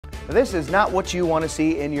This is not what you want to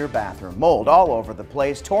see in your bathroom. Mold all over the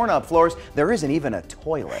place, torn up floors. There isn't even a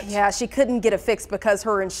toilet. Yeah, she couldn't get a fix because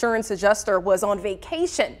her insurance adjuster was on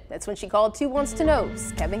vacation. That's when she called 2 Wants to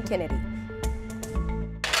Know's Kevin Kennedy.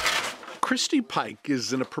 Christy Pike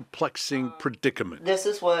is in a perplexing predicament. This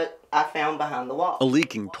is what I found behind the wall. A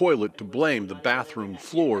leaking toilet to blame, the bathroom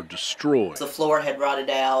floor destroyed. The floor had rotted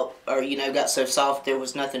out or, got so soft there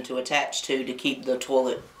was nothing to attach to keep the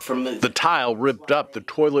toilet from moving. The tile ripped up, the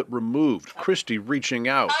toilet removed. Christy reaching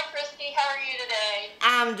out. Hi, Christy. How are you today?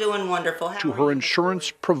 I'm doing wonderful. To her insurance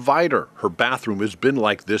provider. Her bathroom has been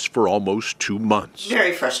like this for almost 2 months.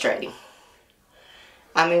 Very frustrating.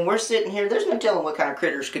 I mean, we're sitting here, there's no telling what kind of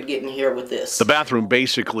critters could get in here with this. The bathroom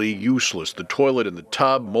basically useless. The toilet in the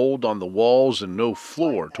tub, mold on the walls, and no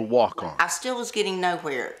floor to walk on. I still was getting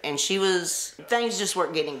nowhere, and things just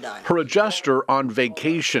weren't getting done. Her adjuster on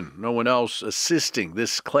vacation, no one else assisting.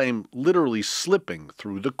 This claim literally slipping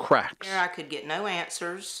through the cracks. I could get no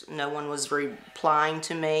answers. No one was replying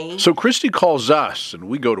to me. So Christy calls us, and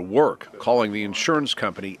we go to work, calling the insurance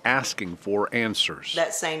company, asking for answers.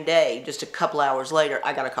 That same day, just a couple hours later,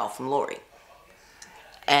 I got a call from Lori.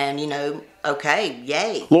 And, okay,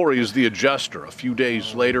 yay. Lori is the adjuster. A few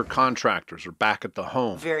days later, contractors are back at the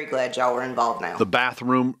home. Very glad y'all were involved now. The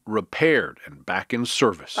bathroom repaired and back in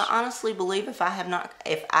service. I honestly believe if I had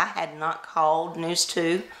not called News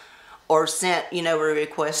 2 or sent, a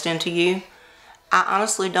request into you, I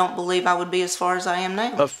honestly don't believe I would be as far as I am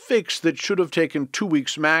now. A fix that should have taken 2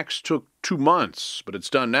 weeks max took 2 months, but it's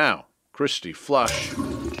done now. Christy flush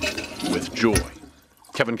with joy.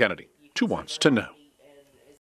 Kevin Kennedy, 2 Wants to Know.